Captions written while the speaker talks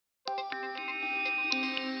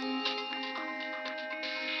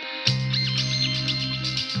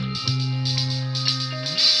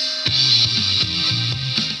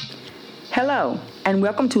Hello, and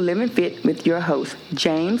welcome to Living Fit with your hosts,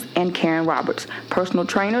 James and Karen Roberts, personal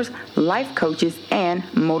trainers, life coaches, and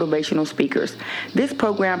motivational speakers. This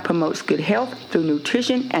program promotes good health through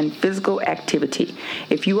nutrition and physical activity.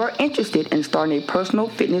 If you are interested in starting a personal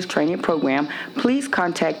fitness training program, please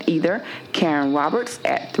contact either Karen Roberts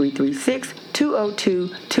at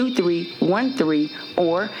 336-202-2313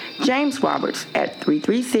 or James Roberts at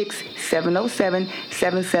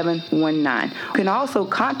 336-707-7719. You can also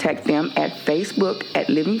contact them at Facebook at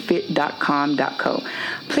livingfit.com.co.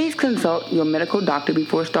 Please consult your medical doctor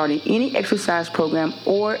before starting any exercise program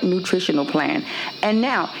or nutritional plan. And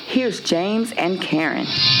now, here's James and Karen.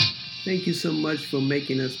 Thank you so much for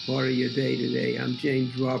making us part of your day today. I'm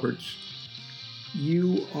James Roberts.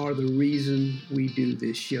 You are the reason we do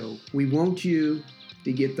this show. We want you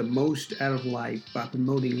to get the most out of life by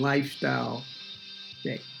promoting lifestyle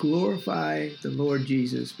that glorify the Lord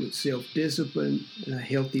Jesus with self-discipline and a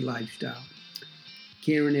healthy lifestyle.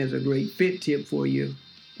 Karen has a great fit tip for you,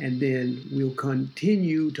 and then we'll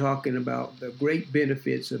continue talking about the great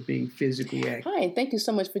benefits of being physically active. Hi, and thank you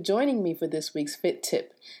so much for joining me for this week's Fit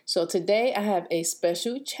Tip. So today I have a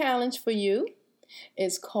special challenge for you.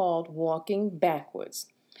 It's called walking backwards.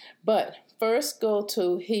 But first go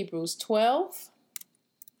to Hebrews 12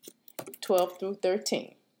 through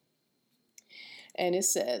 13. And it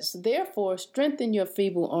says, "Therefore strengthen your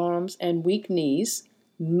feeble arms and weak knees,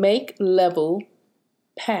 make level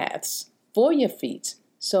paths for your feet,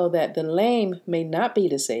 so that the lame may not be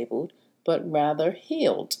disabled, but rather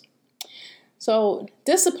healed." So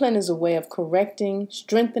discipline is a way of correcting,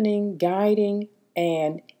 strengthening, guiding,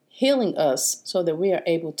 and healing us so that we are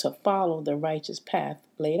able to follow the righteous path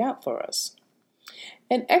laid out for us.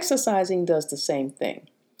 And exercising does the same thing.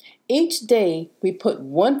 Each day we put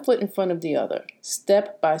one foot in front of the other.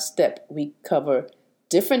 Step by step we cover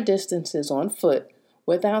different distances on foot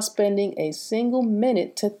without spending a single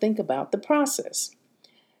minute to think about the process.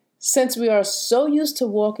 Since we are so used to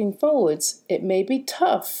walking forwards, it may be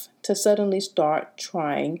tough to suddenly start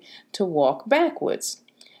trying to walk backwards.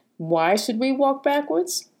 Why should we walk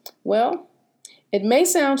backwards? Well, it may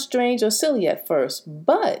sound strange or silly at first,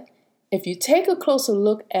 but if you take a closer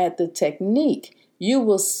look at the technique, you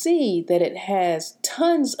will see that it has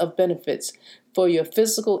tons of benefits for your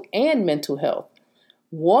physical and mental health.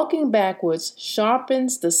 Walking backwards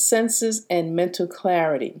sharpens the senses and mental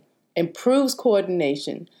clarity, improves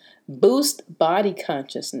coordination, boosts body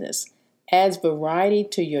consciousness, adds variety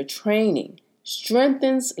to your training,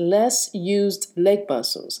 strengthens less used leg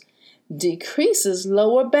muscles, decreases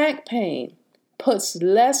lower back pain, puts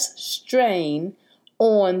less strain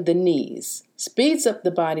on the knees, speeds up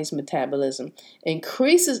the body's metabolism,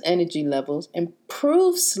 increases energy levels,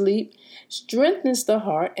 improves sleep, strengthens the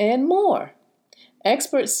heart, and more.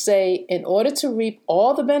 Experts say in order to reap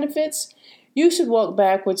all the benefits, you should walk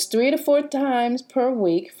backwards 3 to 4 times per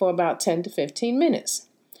week for about 10 to 15 minutes.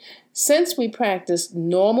 Since we practice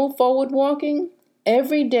normal forward walking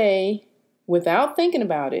every day without thinking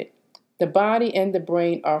about it, the body and the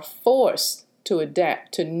brain are forced to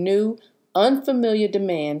adapt to new, unfamiliar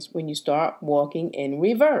demands when you start walking in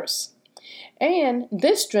reverse. And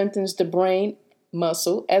this strengthens the brain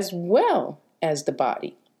muscle as well as the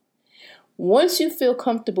body. Once you feel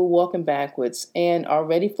comfortable walking backwards and are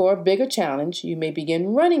ready for a bigger challenge, you may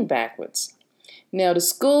begin running backwards. Now, the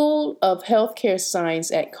School of Healthcare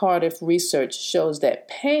Science at Cardiff Research shows that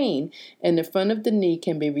pain in the front of the knee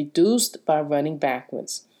can be reduced by running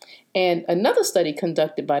backwards. And another study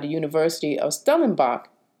conducted by the University of Stellenbosch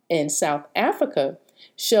in South Africa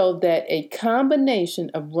showed that a combination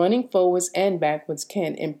of running forwards and backwards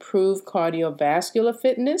can improve cardiovascular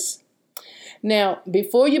fitness. Now,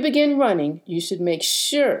 before you begin running, you should make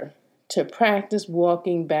sure to practice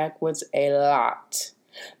walking backwards a lot.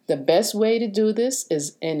 The best way to do this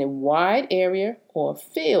is in a wide area or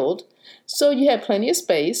field so you have plenty of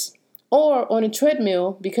space, or on a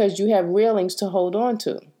treadmill because you have railings to hold on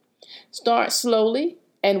to. Start slowly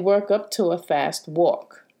and work up to a fast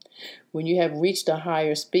walk. When you have reached a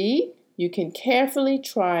higher speed, you can carefully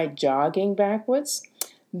try jogging backwards.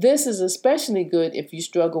 This is especially good if you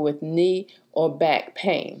struggle with knee or back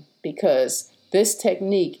pain because this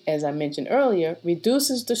technique, as I mentioned earlier,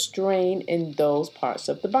 reduces the strain in those parts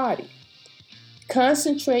of the body.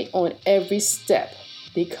 Concentrate on every step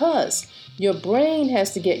because your brain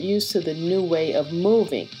has to get used to the new way of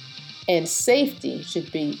moving, and safety should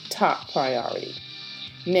be top priority.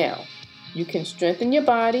 Now, you can strengthen your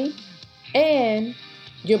body and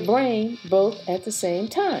your brain both at the same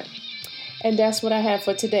time. And that's what I have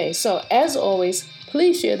for today. So, as always,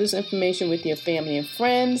 please share this information with your family and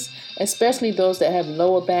friends, especially those that have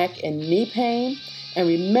lower back and knee pain. And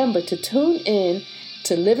remember to tune in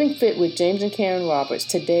to Living Fit with James and Karen Roberts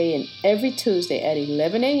today and every Tuesday at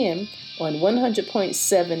 11 a.m. on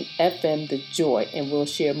 100.7 FM The Joy, and we'll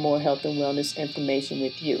share more health and wellness information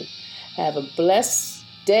with you. Have a blessed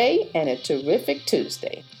day and a terrific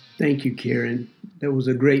Tuesday. Thank you, Karen. That was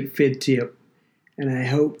a great fit tip, and I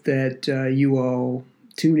hope that you all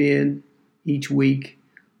tune in each week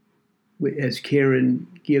as Karen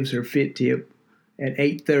gives her fit tip at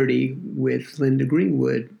 8:30 with Linda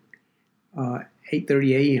Greenwood,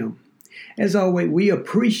 8:30 a.m. As always, we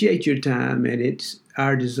appreciate your time, and it's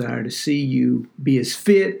our desire to see you be as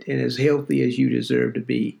fit and as healthy as you deserve to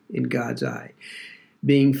be in God's eye.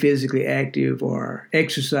 Being physically active or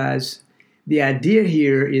exercise, the idea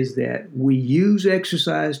here is that we use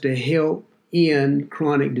exercise to help in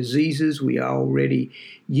chronic diseases. We already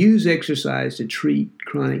use exercise to treat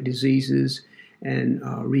chronic diseases and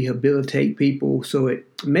rehabilitate people. So it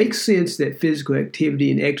makes sense that physical activity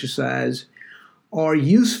and exercise are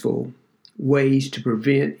useful ways to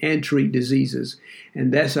prevent and treat diseases.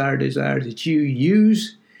 And that's our desire, that you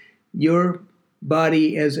use your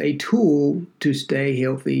body as a tool to stay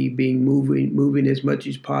healthy, moving as much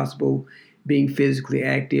as possible, being physically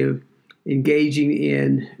active, engaging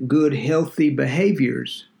in good, healthy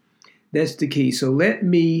behaviors. That's the key. So let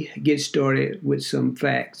me get started with some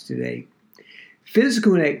facts today.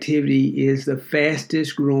 Physical inactivity is the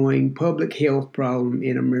fastest growing public health problem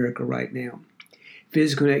in America right now.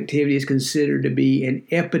 Physical inactivity is considered to be an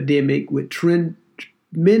epidemic with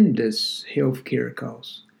tremendous health care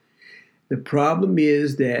costs. The problem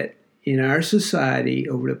is that in our society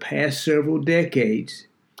over the past several decades,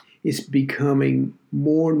 it's becoming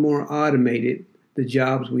more and more automated, the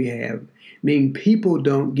jobs we have, meaning people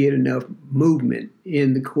don't get enough movement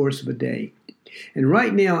in the course of a day. And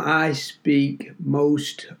right now I speak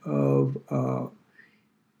most of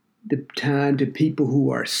the time to people who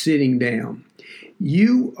are sitting down.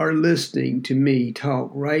 You are listening to me talk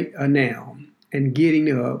right now, and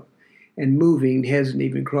getting up and moving hasn't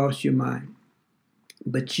even crossed your mind.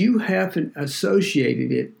 But you haven't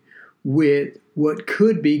associated it with what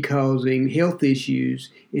could be causing health issues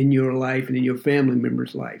in your life and in your family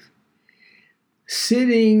member's life.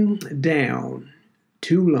 Sitting down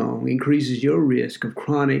too long increases your risk of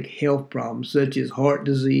chronic health problems such as heart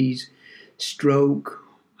disease, stroke,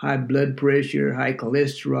 high blood pressure, high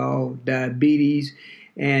cholesterol, diabetes,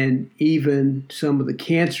 and even some of the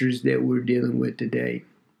cancers that we're dealing with today.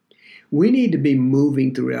 We need to be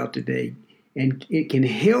moving throughout the day, and it can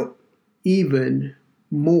help even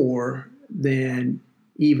more than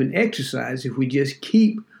even exercise if we just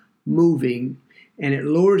keep moving, and it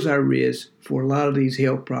lowers our risk for a lot of these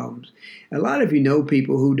health problems. A lot of you know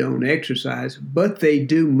people who don't exercise, but they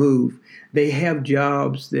do move. They have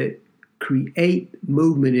jobs that create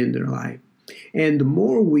movement in their life. And the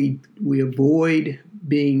more we avoid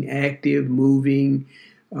being active, moving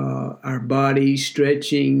our bodies,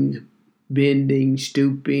 stretching, bending,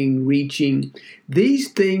 stooping, reaching, these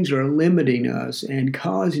things are limiting us and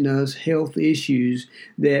causing us health issues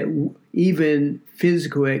that even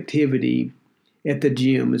physical activity at the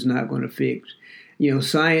gym is not going to fix. You know,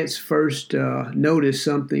 science first noticed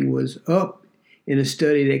something was up in a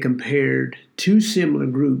study that compared two similar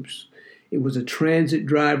groups. It was transit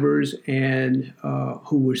drivers and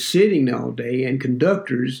who were sitting all day, and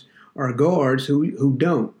conductors or guards who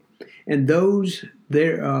don't. And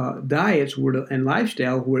their diets and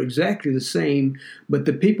lifestyle were exactly the same, but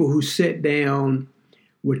the people who sat down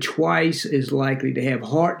were twice as likely to have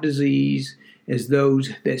heart disease as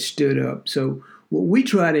those that stood up. So what we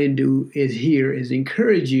try to do is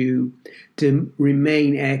encourage you to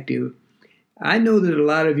remain active. I know that a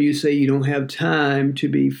lot of you say you don't have time to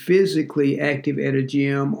be physically active at a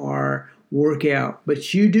gym or work out,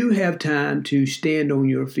 but you do have time to stand on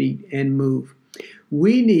your feet and move.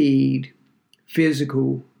 We need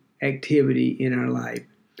physical activity in our life.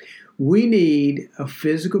 We need a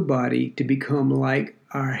physical body to become like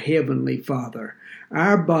our Heavenly Father.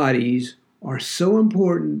 Our bodies are so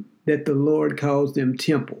important that the Lord calls them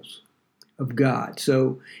temples of God.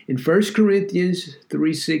 So in 1 Corinthians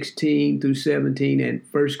 3:16 through 17 and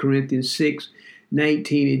 1 Corinthians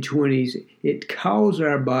 6:19 and 20, it calls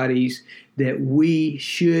our bodies that we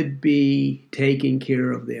should be taking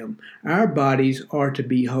care of them. Our bodies are to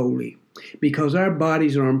be holy because our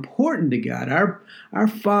bodies are important to God. Our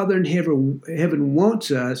Father in heaven wants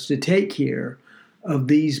us to take care of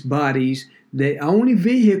these bodies. The only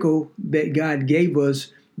vehicle that God gave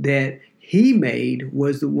us that He made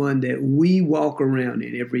was the one that we walk around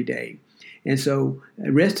in every day. And so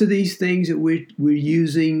the rest of these things that we're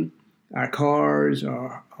using, our cars,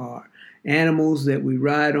 animals that we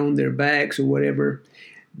ride on their backs or whatever,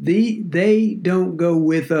 they don't go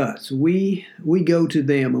with us. We go to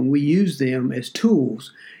them and we use them as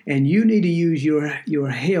tools. And you need to use your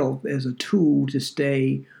health as a tool to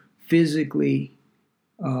stay physically,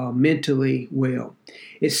 mentally well.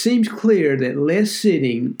 It seems clear that less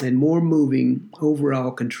sitting and more moving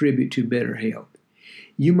overall contribute to better health.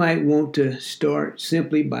 You might want to start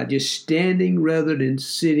simply by just standing rather than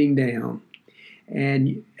sitting down,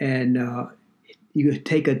 and you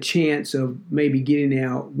take a chance of maybe getting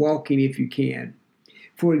out, walking if you can.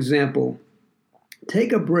 For example,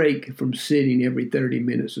 take a break from sitting every 30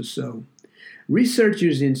 minutes or so.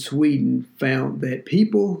 Researchers in Sweden found that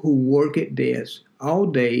people who work at desks all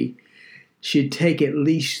day should take at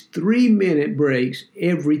least 3-minute breaks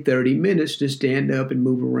every 30 minutes to stand up and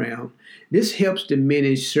move around. This helps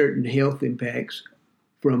diminish certain health impacts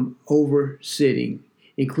from over-sitting,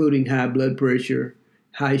 including high blood pressure,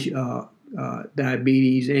 high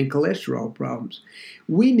diabetes, and cholesterol problems.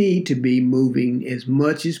 We need to be moving as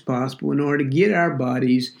much as possible in order to get our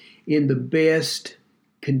bodies in the best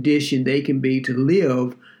condition they can be to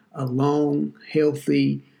live a long,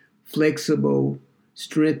 healthy, flexible,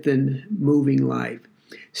 strengthened, moving life.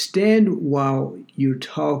 Stand while you're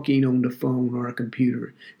talking on the phone or a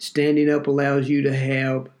computer. Standing up allows you to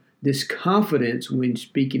have this confidence when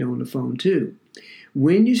speaking on the phone too.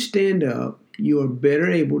 When you stand up, you are better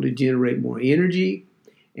able to generate more energy,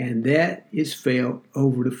 and that is felt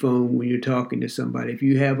over the phone when you're talking to somebody. If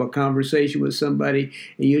you have a conversation with somebody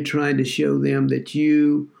and you're trying to show them that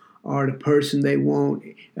you are the person they want,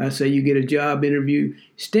 say you get a job interview,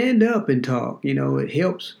 stand up and talk. It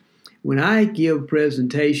helps. When I give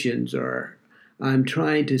presentations or I'm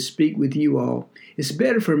trying to speak with you all, it's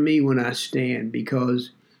better for me when I stand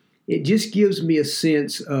because it just gives me a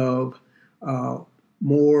sense of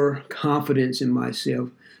more confidence in myself.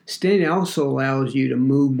 Standing also allows you to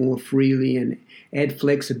move more freely and add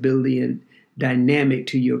flexibility and dynamic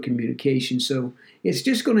to your communication. So it's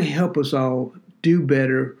just going to help us all do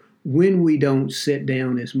better when we don't sit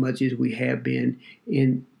down as much as we have been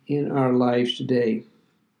in our lives today.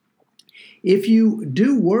 If you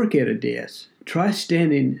do work at a desk, try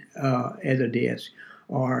standing at a desk,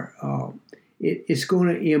 or it's going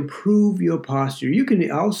to improve your posture. You can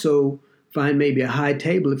also find maybe a high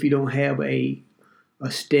table if you don't have a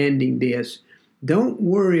standing desk. Don't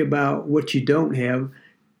worry about what you don't have.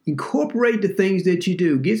 Incorporate the things that you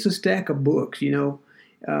do. Get a stack of books.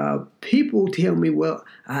 People tell me, well,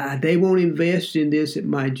 they won't invest in this at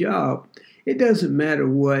my job. It doesn't matter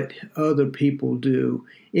what other people do.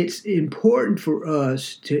 It's important for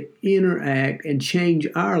us to interact and change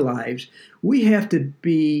our lives. We have to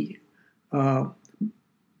be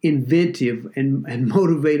inventive and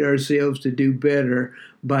motivate ourselves to do better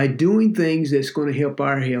by doing things that's going to help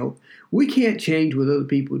our health. We can't change what other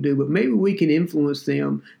people do, but maybe we can influence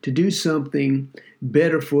them to do something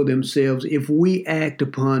better for themselves if we act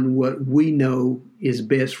upon what we know is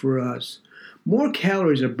best for us. More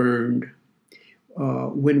calories are burned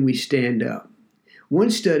when we stand up. One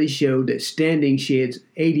study showed that standing sheds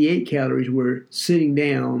 88 calories, where sitting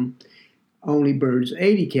down only burns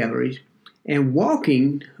 80 calories. And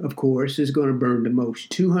walking, of course, is going to burn the most,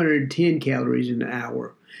 210 calories an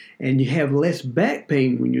hour. And you have less back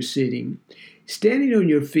pain when you're sitting. Standing on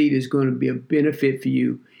your feet is going to be a benefit for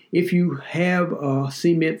you. If you have a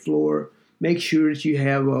cement floor, make sure that you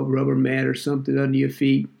have a rubber mat or something under your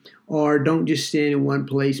feet. Or don't just stand in one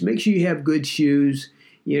place. Make sure you have good shoes.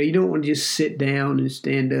 You don't want to just sit down and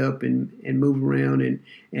stand up and move around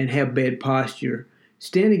and have bad posture.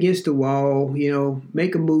 Stand against the wall,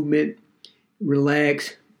 make a movement.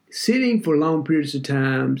 Relax. Sitting for long periods of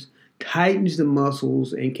time tightens the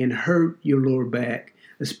muscles and can hurt your lower back,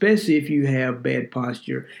 especially if you have bad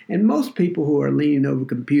posture. And most people who are leaning over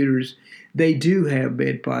computers, they do have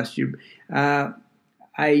bad posture.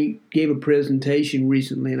 I gave a presentation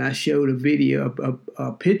recently and I showed a video,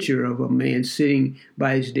 a picture of a man sitting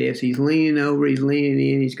by his desk. He's leaning over, he's leaning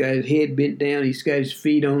in, he's got his head bent down, he's got his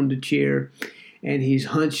feet on the chair, and he's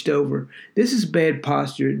hunched over. This is bad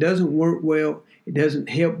posture. It doesn't work well. It doesn't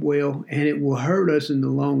help well, and it will hurt us in the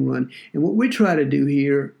long run. And what we try to do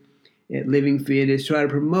here at Living Fit is try to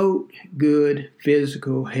promote good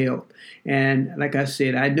physical health. And like I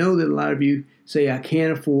said, I know that a lot of you say, I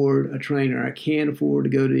can't afford a trainer. I can't afford to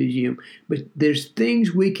go to the gym. But there's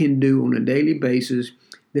things we can do on a daily basis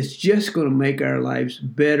that's just going to make our lives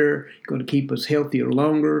better, going to keep us healthier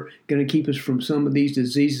longer, going to keep us from some of these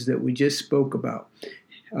diseases that we just spoke about,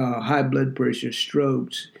 high blood pressure,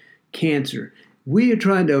 strokes, cancer. We are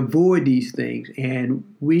trying to avoid these things, and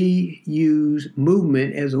we use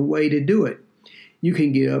movement as a way to do it. You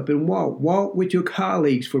can get up and walk. Walk with your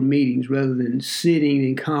colleagues for meetings rather than sitting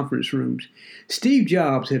in conference rooms. Steve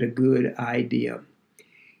Jobs had a good idea.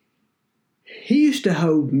 He used to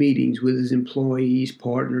hold meetings with his employees,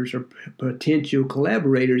 partners, or potential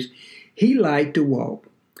collaborators. He liked to walk,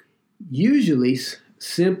 usually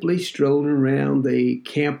simply strolling around the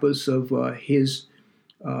campus of his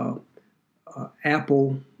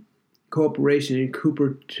Apple Corporation in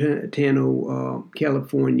Cupertino,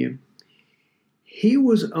 California. He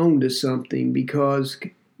was onto something because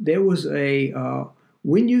there was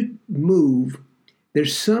when you move,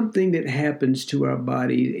 there's something that happens to our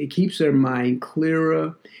body. It keeps our mind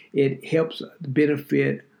clearer. It helps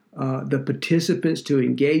benefit the participants to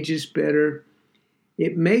engage us better.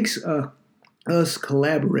 It makes us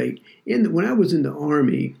collaborate. When I was in the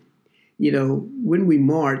Army, when we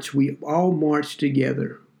marched, we all marched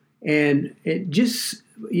together. And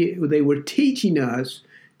they were teaching us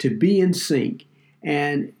to be in sync.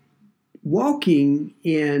 And walking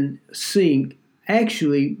in sync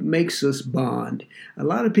actually makes us bond. A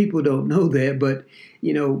lot of people don't know that, but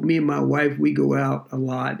me and my wife, we go out a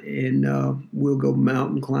lot, and we'll go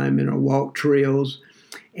mountain climbing or walk trails,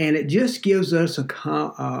 and it just gives us a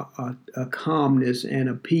calmness and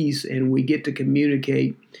a peace, and we get to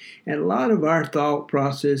communicate. And a lot of our thought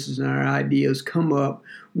processes and our ideas come up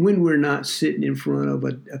when we're not sitting in front of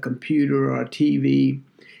a computer or a TV.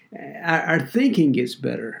 Our thinking gets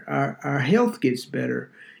better. Our health gets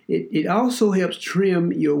better. It also helps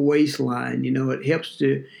trim your waistline. It helps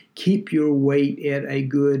to keep your weight at a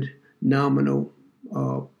good nominal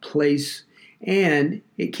place. And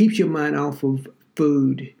it keeps your mind off of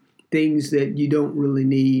food, things that you don't really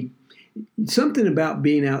need. Something about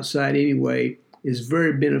being outside anyway is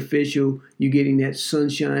very beneficial. You're getting that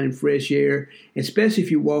sunshine and fresh air, especially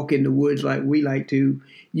if you walk in the woods like we like to.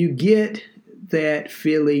 You get that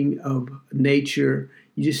feeling of nature.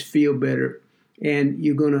 You just feel better, and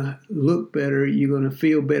you're going to look better. You're going to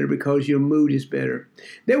feel better because your mood is better.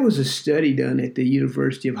 There was a study done at the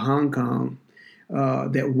University of Hong Kong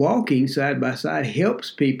that walking side by side helps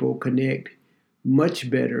people connect much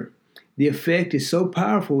better. The effect is so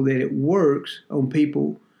powerful that it works on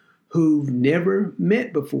people who've never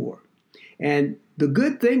met before. And the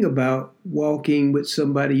good thing about walking with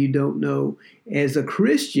somebody you don't know, as a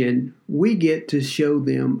Christian, we get to show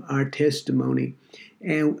them our testimony.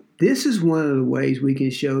 And this is one of the ways we can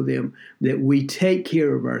show them that we take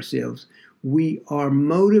care of ourselves. We are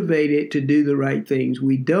motivated to do the right things.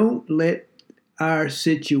 We don't let our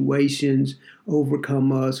situations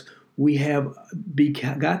overcome us. We have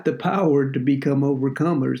got the power to become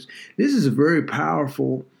overcomers. This is very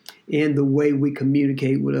powerful in the way we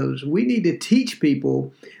communicate with others. We need to teach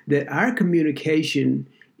people that our communication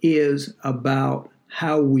is about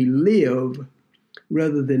how we live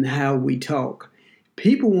rather than how we talk.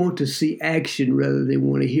 People want to see action rather than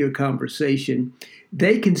want to hear conversation.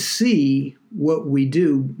 They can see what we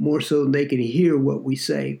do more so than they can hear what we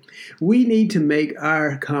say. We need to make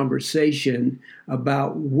our conversation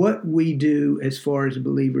about what we do as far as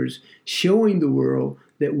believers, showing the world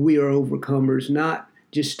that we are overcomers, not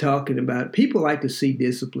just talking about it. People like to see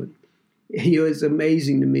discipline. It's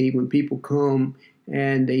amazing to me when people come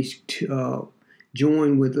and they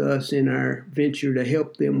join with us in our venture to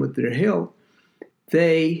help them with their health.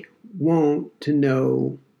 They want to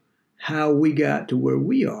know how we got to where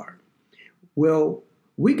we are. Well,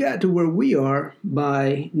 we got to where we are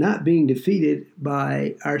by not being defeated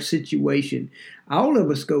by our situation. All of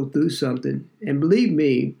us go through something, and believe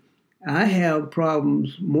me, I have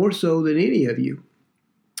problems more so than any of you.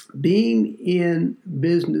 Being in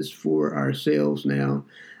business for ourselves now,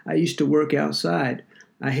 I used to work outside.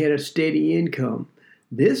 I had a steady income.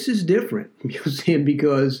 This is different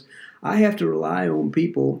because I have to rely on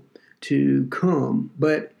people to come.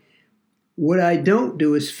 But what I don't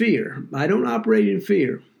do is fear. I don't operate in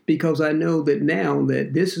fear because I know that now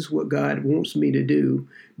that this is what God wants me to do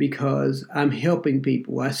because I'm helping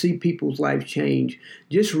people. I see people's life change.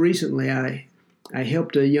 Just recently, I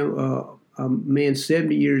helped a man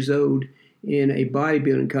 70 years old in a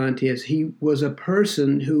bodybuilding contest. He was a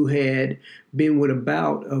person who had been with a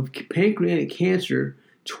bout of pancreatic cancer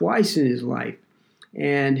twice in his life.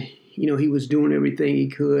 And, he was doing everything he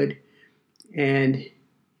could. And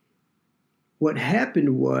what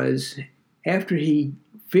happened was, after he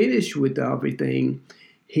finished with everything,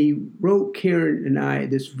 he wrote Karen and I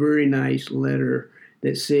this very nice letter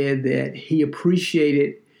that said that he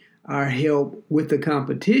appreciated our help with the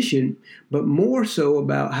competition, but more so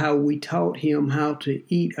about how we taught him how to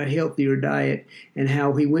eat a healthier diet and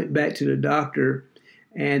how he went back to the doctor,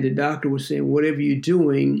 and the doctor was saying, whatever you're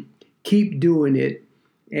doing, keep doing it.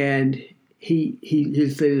 And he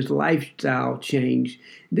said his lifestyle changed.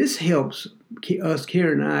 This helps us,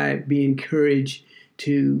 Karen and I, be encouraged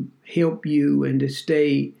to help you and to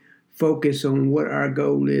stay focused on what our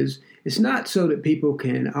goal is. It's not so that people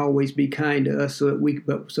can always be kind to us,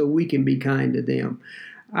 but so we can be kind to them.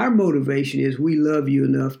 Our motivation is we love you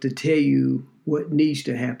enough to tell you what needs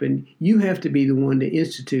to happen. You have to be the one to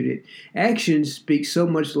institute it. Actions speak so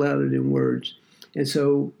much louder than words. And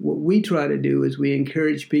so what we try to do is we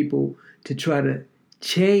encourage people to try to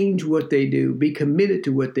change what they do, be committed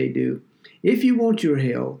to what they do. If you want your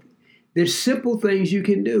health, there's simple things you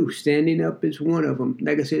can do. Standing up is one of them.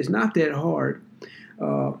 Like I said, it's not that hard.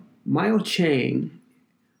 Mile Chang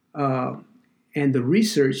and the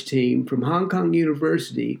research team from Hong Kong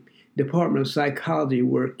University Department of Psychology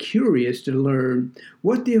were curious to learn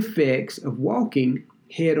what the effects of walking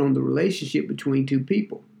had on the relationship between two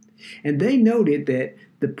people. And they noted that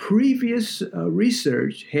the previous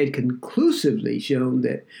research had conclusively shown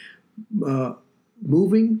that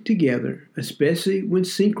moving together, especially when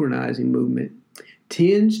synchronizing movement,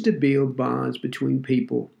 tends to build bonds between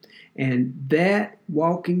people. And that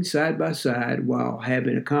walking side by side while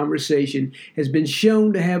having a conversation has been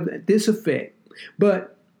shown to have this effect.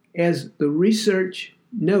 But as the research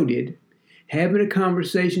noted, having a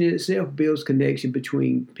conversation in itself builds connection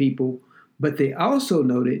between people. But they also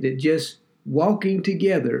noted that just walking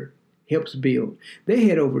together helps build. They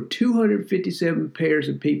had over 257 pairs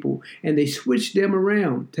of people, and they switched them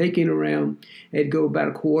around, taking around, they'd go about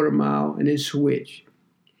a quarter mile and then switch.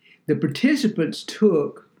 The participants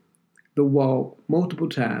took the walk multiple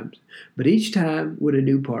times, but each time with a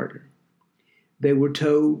new partner. They were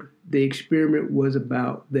told the experiment was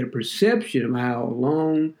about their perception of how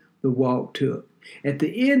long the walk took. At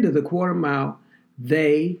the end of the quarter mile,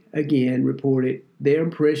 they again reported their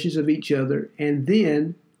impressions of each other and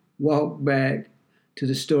then walked back to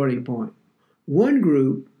the starting point. One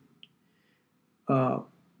group said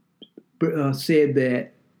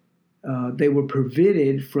that they were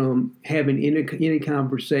prevented from having any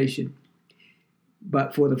conversation,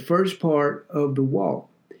 but for the first part of the walk.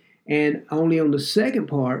 And only on the second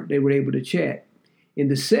part, they were able to chat. In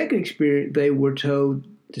the second experience, they were told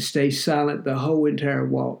to stay silent the whole entire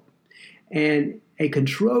walk. And a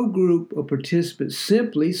control group of participants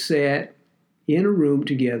simply sat in a room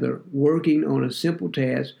together, working on a simple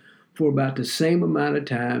task for about the same amount of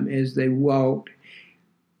time as they walked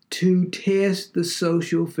to test the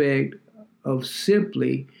social effect of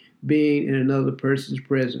simply being in another person's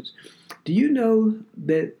presence. Do you know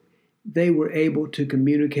that they were able to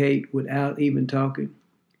communicate without even talking?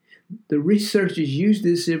 The researchers used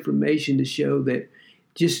this information to show that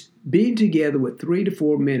just being together with 3 to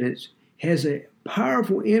 4 minutes has a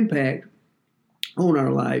powerful impact on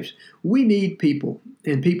our lives. We need people,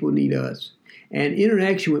 and people need us. And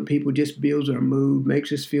interaction with people just builds our mood,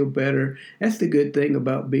 makes us feel better. That's the good thing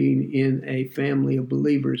about being in a family of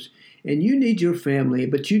believers. And you need your family,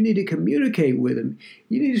 but you need to communicate with them.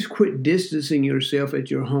 You need to quit distancing yourself at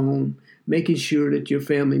your home, making sure that your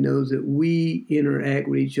family knows that we interact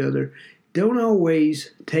with each other. Don't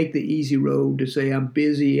always take the easy road to say, I'm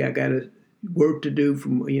busy, I got work to do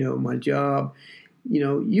from my job.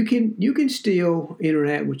 You can still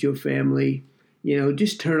interact with your family.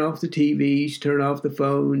 Just turn off the TVs, turn off the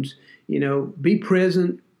phones. Be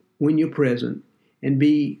present when you're present, and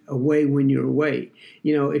be away when you're away.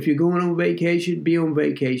 If you're going on vacation, be on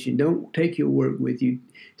vacation. Don't take your work with you.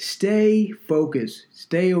 Stay focused.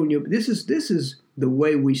 Stay on your. This is the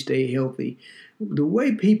way we stay healthy. The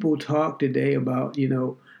way people talk today about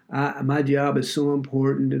my job is so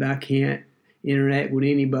important that I can't interact with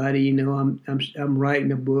anybody. I'm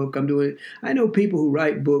writing a book. I know people who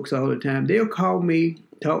write books all the time. They'll call me,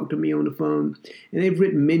 talk to me on the phone, and they've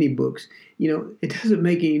written many books. It doesn't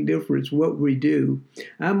make any difference what we do.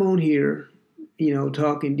 I'm on here,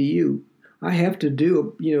 talking to you. I have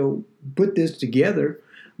to put this together.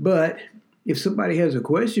 But if somebody has a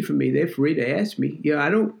question for me, they're free to ask me.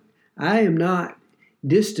 I am not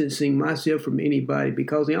distancing myself from anybody,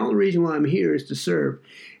 because the only reason why I'm here is to serve.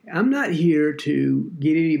 I'm not here to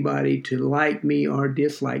get anybody to like me or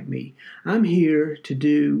dislike me. I'm here to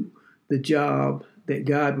do the job that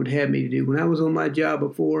God would have me to do. When I was on my job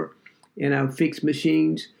before and I would fix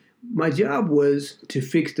machines, my job was to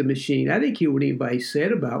fix the machine. I didn't care what anybody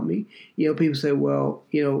said about me. People say, well,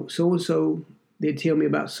 so-and-so, they'd tell me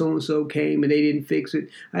about so-and-so came and they didn't fix it.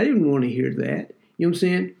 I didn't want to hear that. You know what I'm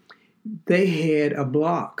saying? They had a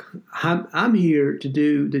block. I'm here to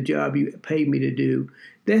do the job you paid me to do.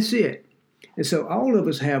 That's it. And so all of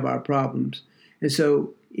us have our problems. And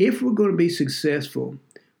so if we're going to be successful,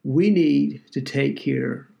 we need to take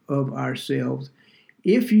care of ourselves.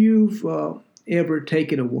 If you've ever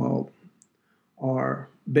taken a walk, or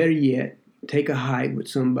better yet, take a hike with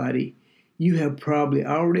somebody, you have probably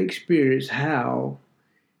already experienced how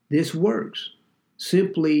this works.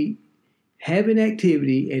 Simply having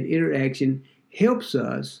activity and interaction helps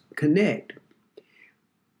us connect.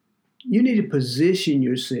 You need to position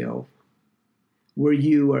yourself where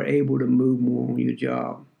you are able to move more on your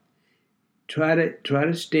job. Try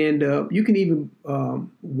to stand up. You can even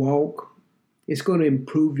walk. It's going to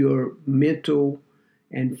improve your mental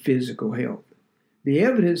and physical health. The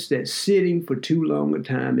evidence that sitting for too long a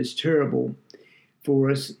time is terrible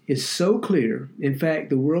for us is so clear. In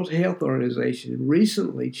fact, the World Health Organization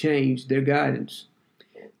recently changed their guidance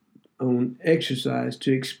on exercise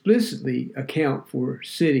to explicitly account for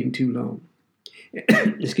sitting too long.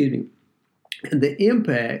 Excuse me. And the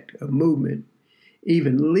impact of movement,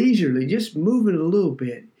 even leisurely, just moving a little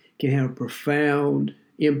bit, can have a profound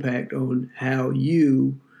impact on how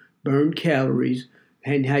you burn calories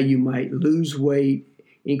and how you might lose weight,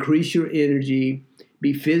 increase your energy,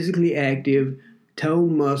 be physically active,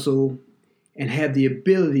 tone muscle, and have the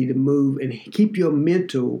ability to move and keep your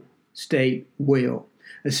mental state well,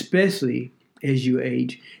 especially as you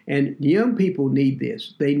age. And young people need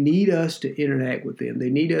this. They need us to interact with them. They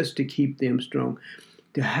need us to keep them strong.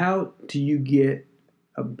 How do you get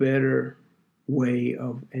a better way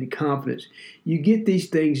of and confidence? You get these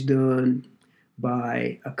things done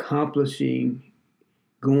by accomplishing,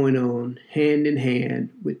 going on hand in hand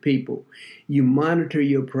with people. You monitor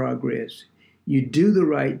your progress. You do the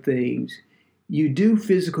right things. You do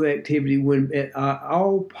physical activity when at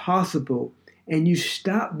all possible, and you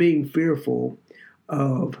stop being fearful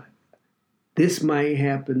of this might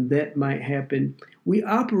happen, that might happen. We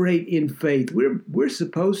operate in faith. We're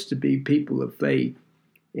supposed to be people of faith.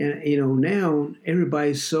 And, now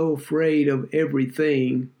everybody's so afraid of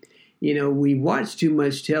everything. We watch too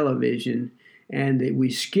much television and that we're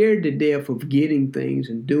scared to death of getting things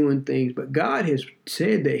and doing things. But God has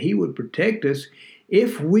said that he would protect us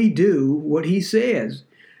if we do what he says.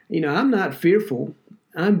 I'm not fearful.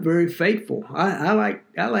 I'm very faithful. I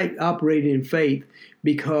like operating in faith,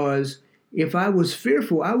 because if I was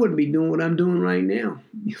fearful, I wouldn't be doing what I'm doing right now.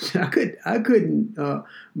 I couldn't.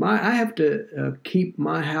 I have to keep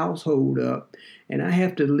my household up, and I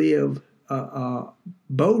have to live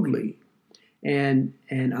boldly and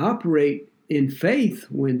operate in faith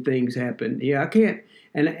when things happen. Yeah, I can't.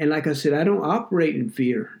 And like I said, I don't operate in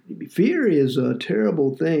fear. Fear is a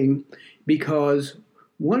terrible thing, because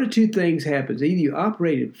one of two things happens. Either you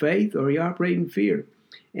operate in faith or you operate in fear.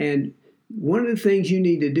 And one of the things you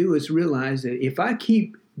need to do is realize that if I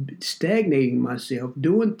keep stagnating myself,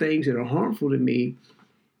 doing things that are harmful to me,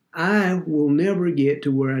 I will never get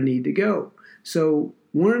to where I need to go. So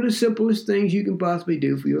one of the simplest things you can possibly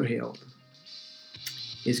do for your health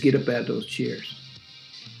is get up out of those chairs.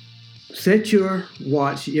 Set your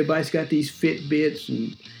watch. Everybody's got these Fitbits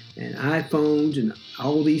and iPhones and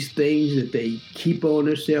all these things that they keep on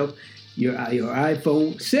themselves. Your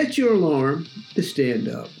iPhone. Set your alarm to stand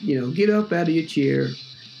up. Get up out of your chair.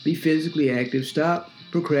 Be physically active. Stop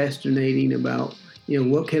procrastinating about,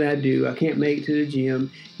 what can I do? I can't make it to the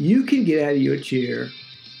gym. You can get out of your chair.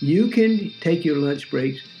 You can take your lunch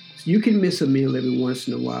breaks. You can miss a meal every once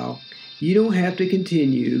in a while. You don't have to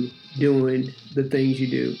continue doing the things you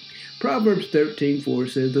do. Proverbs 13:4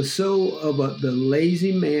 says, "The soul of the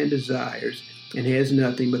lazy man desires and has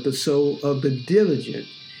nothing, but the soul of the diligent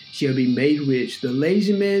shall be made rich." The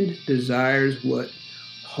lazy man desires what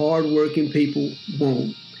hard-working people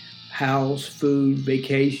want: house, food,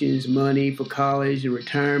 vacations, money for college and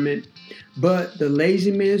retirement. But the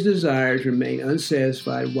lazy man's desires remain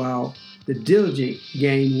unsatisfied, while the diligent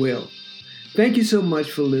gain wealth. Thank you so much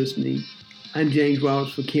for listening. I'm James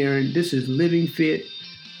Roberts for Karen. This is Living Fit.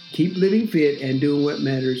 Keep living fit and doing what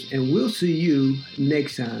matters, and we'll see you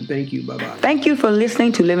next time. Thank you. Bye-bye. Thank you for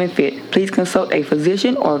listening to Living Fit. Please consult a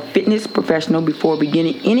physician or fitness professional before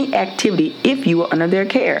beginning any activity if you are under their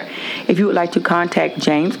care. If you would like to contact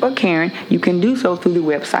James or Karen, you can do so through the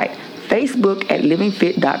website, Facebook at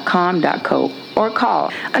livingfit.com.co, or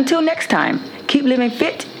call. Until next time, keep living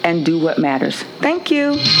fit and do what matters. Thank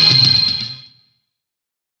you.